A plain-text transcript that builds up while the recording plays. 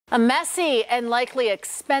A messy and likely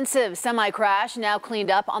expensive semi-crash now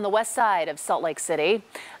cleaned up on the west side of Salt Lake City.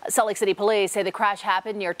 Salt Lake City police say the crash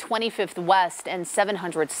happened near 25th West and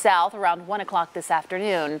 700 South around 1 o'clock this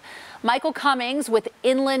afternoon. Michael Cummings with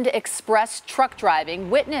Inland Express Truck Driving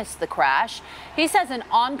witnessed the crash. He says an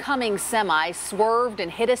oncoming semi swerved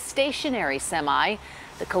and hit a stationary semi.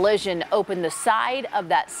 The collision opened the side of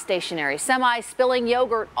that stationary semi, spilling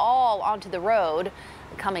yogurt all onto the road.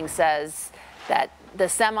 Cummings says that the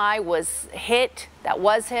semi was hit.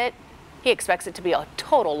 He expects it to be a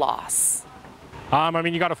total loss. I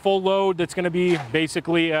mean, you got a full load that's going to be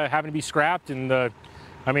basically having to be scrapped. And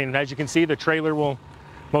as you can see, the trailer will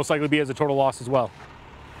most likely be as a total loss as well.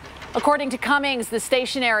 According to Cummings, the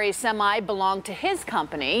stationary semi belonged to his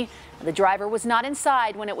company. The driver was not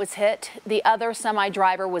inside when it was hit. The other semi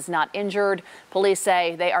driver was not injured. Police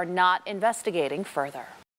say they are not investigating further.